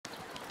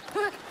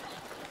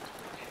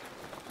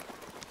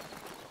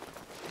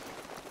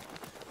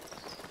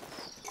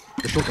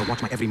The shorter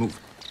watch my every move.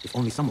 If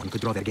only someone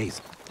could draw their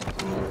gaze.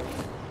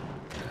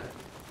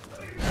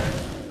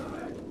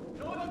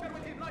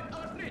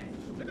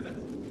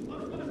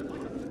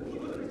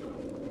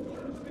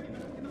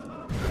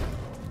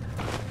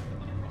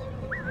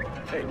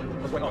 Hey,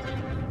 what's going on?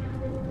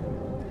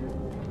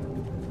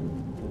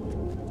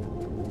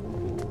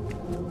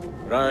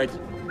 Right.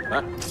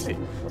 Huh? Hey,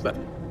 what's that?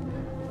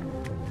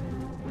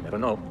 Never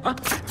know. Huh?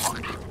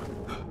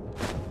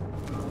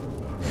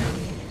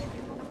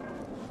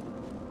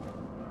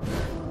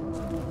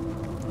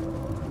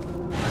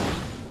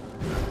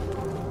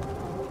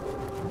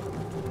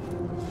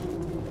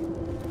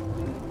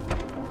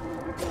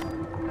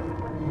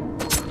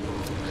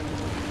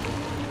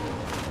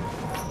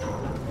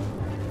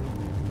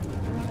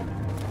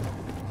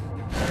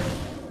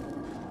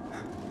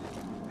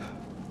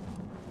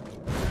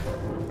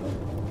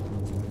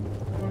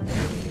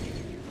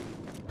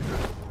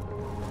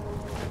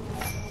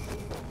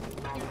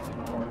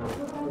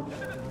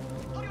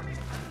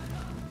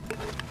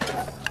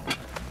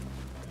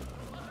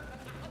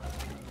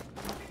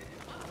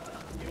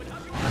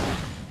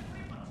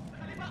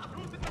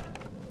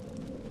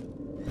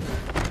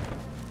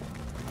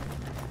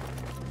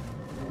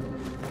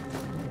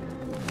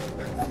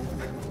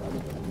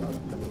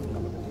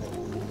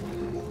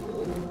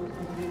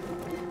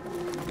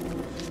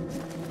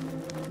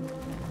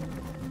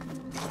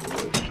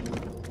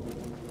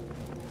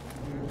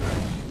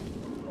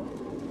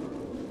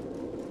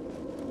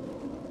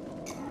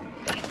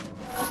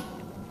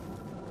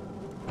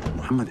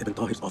 Muhammad ibn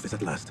Tahir's office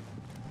at last.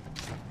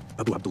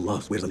 Abu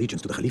Abdullah swears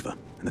allegiance to the Khalifa,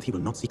 and that he will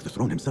not seek the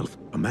throne himself.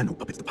 A man who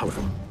puppets the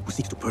powerful, who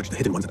seeks to purge the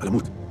hidden ones at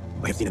Alamut.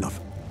 I have seen enough.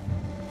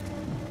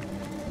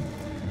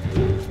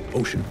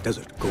 Ocean,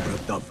 desert, cobra,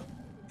 dove.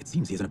 It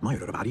seems he is an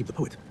admirer of Arib the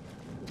poet.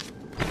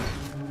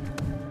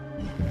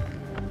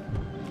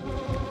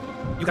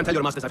 You can tell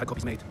your masters I've had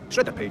copies made.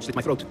 Shred that page, slit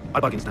my throat.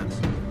 Our bargain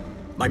stands.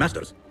 My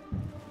masters?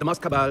 The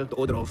Mosque Cabal, the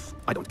Order of...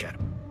 I don't care.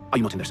 Are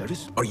you not in their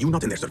service? Are you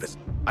not in their service?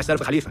 I serve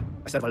the Khalifa.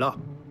 I serve Allah.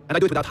 And I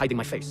do it without hiding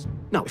my face.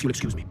 Now, if you'll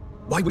excuse me.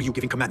 Why were you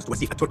giving commands to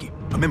Asif at-Turki,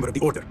 a member of the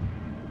Order?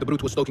 The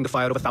brute was stoking the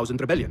fire of 1,000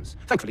 rebellions.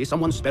 Thankfully,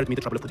 someone spared me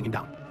the trouble of putting him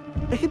down.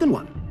 A hidden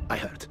one, I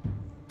heard.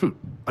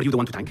 Are you the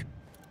one to thank?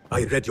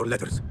 I read your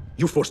letters.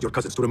 You forced your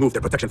cousins to remove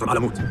their protection from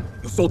Alamut.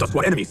 You sold us to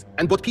our enemies.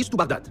 And brought peace to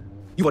Baghdad.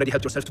 You've already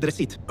helped yourself to the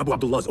receipt. Abu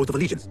Abdullah's oath of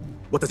allegiance.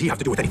 What does he have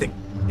to do with anything?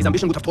 His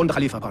ambition would have torn the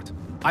Khalifa apart.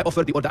 I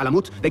offered the Order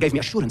Alamut. They gave me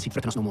assurance he'd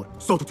threaten us no more.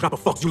 So to trap a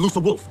fox, you loose a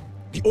wolf.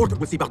 The Order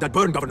will see Baghdad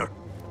burn, Governor.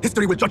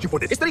 History will judge you for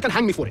this. History can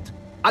hang me for it.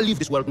 I'll leave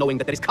this world knowing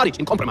that there is courage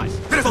in compromise.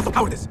 There is also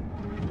cowardice.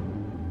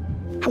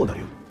 How old are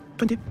you?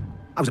 20?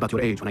 I was about your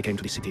age when I came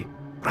to this city.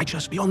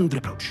 Righteous beyond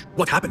reproach.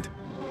 What happened?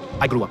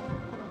 I grew up.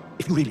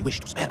 If you really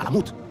wish to spare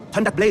Alamut,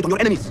 turn that blade on your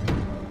enemies.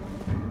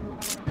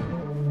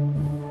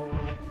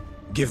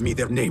 Give me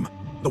their name.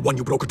 The one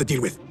you brokered the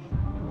deal with.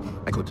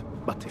 I could,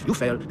 but if you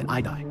fail, then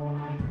I die.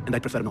 And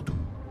I'd prefer not to.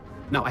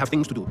 Now I have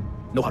things to do.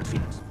 No hard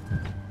feelings.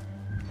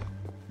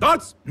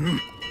 Guards!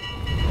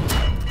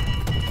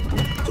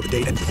 So the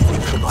day ends with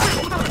you shall not.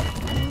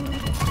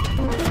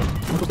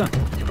 What was that?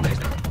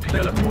 Stay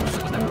alert.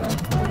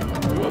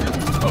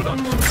 Hold on.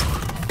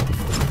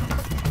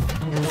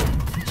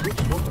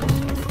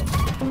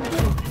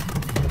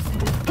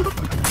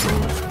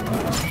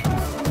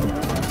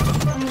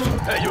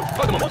 Hey, you!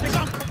 Hold them on!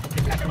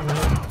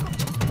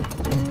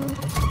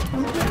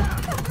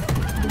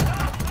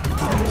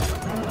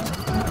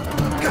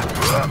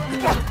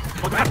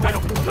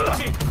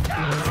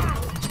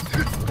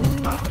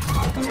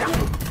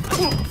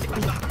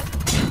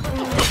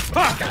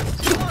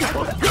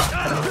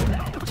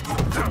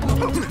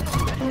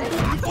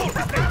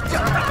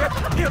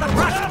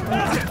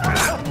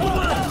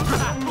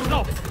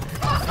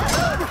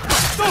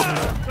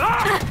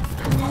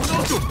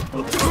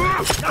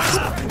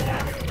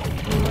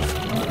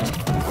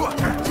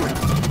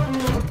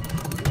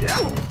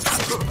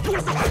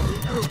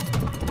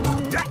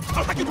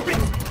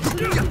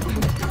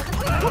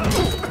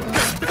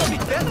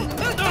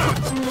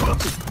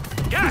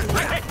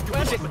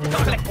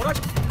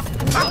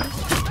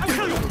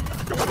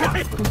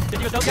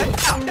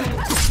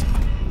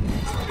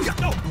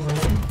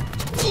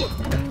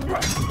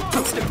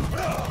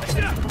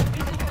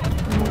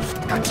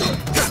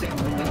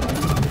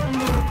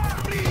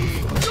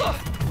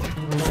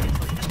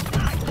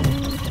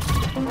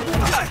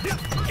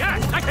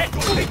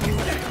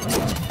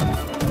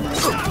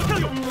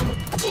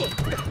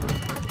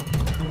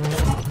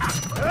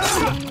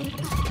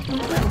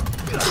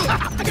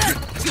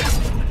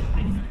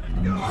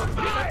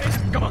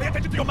 Come on, pay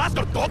attention to your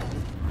master, dog!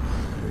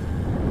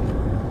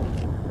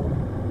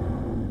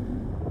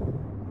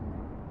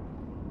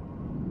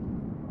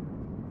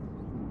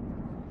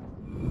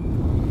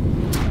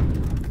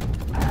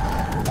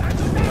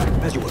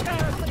 As you were.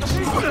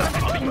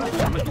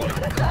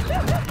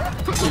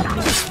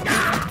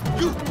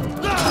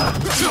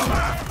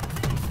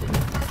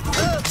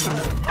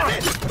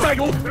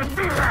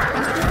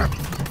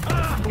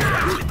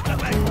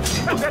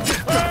 What's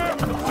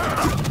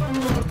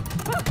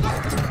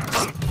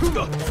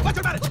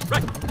your manage?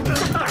 Right.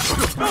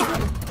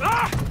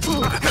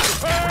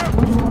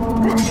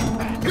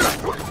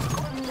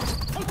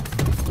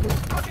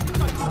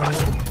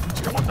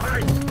 Come on,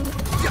 die.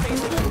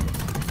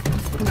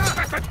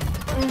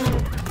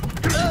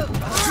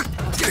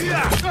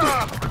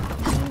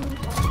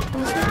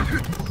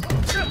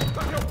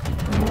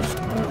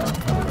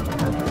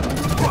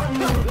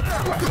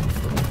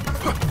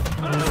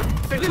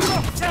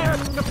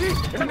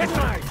 It's a next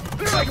time.